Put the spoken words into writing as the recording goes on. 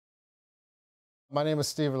My name is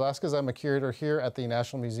Steve Velasquez. I'm a curator here at the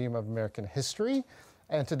National Museum of American History.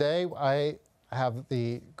 And today I have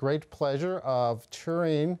the great pleasure of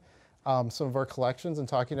touring some of our collections and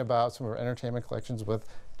talking about some of our entertainment collections with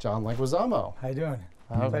John Leguizamo. How you doing?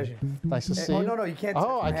 Pleasure. Nice to see you. Oh, no, you can't.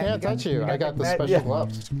 Oh, I can't touch you. I got the special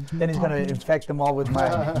gloves. Then he's going to infect them all with my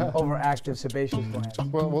overactive sebaceous glands.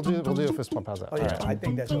 Well, we'll do a fist pump. How's that? Oh, yeah, right. I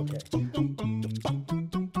think that's okay.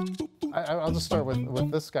 I'll just start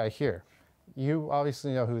with this guy here. You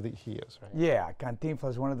obviously know who he is, right? Yeah,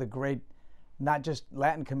 Cantinflas, one of the great, not just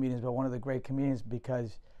Latin comedians, but one of the great comedians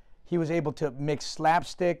because he was able to mix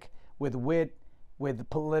slapstick with wit, with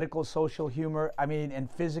political, social humor, I mean,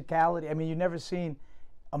 and physicality. I mean, you've never seen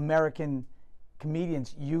American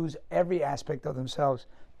comedians use every aspect of themselves.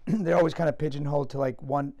 They're always kind of pigeonholed to like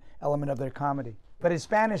one element of their comedy. But his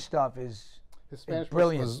Spanish stuff is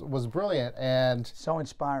brilliant. Was brilliant and so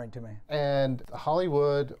inspiring to me. And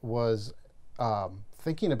Hollywood was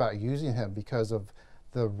thinking about using him because of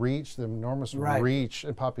the reach, the enormous reach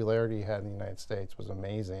and popularity he had in the United States was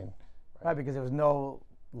amazing. Right, because there was no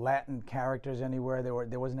Latin characters anywhere.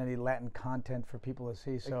 There wasn't any Latin content for people to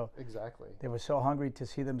see. So exactly, they were so hungry to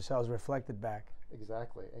see themselves reflected back.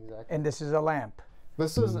 Exactly. And this is a lamp.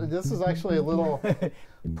 This is actually a little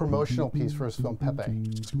promotional piece for his film Pepe.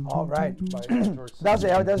 All right. That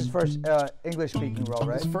was his first English-speaking role,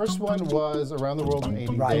 right? His first one was Around the World in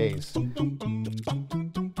 80 Days.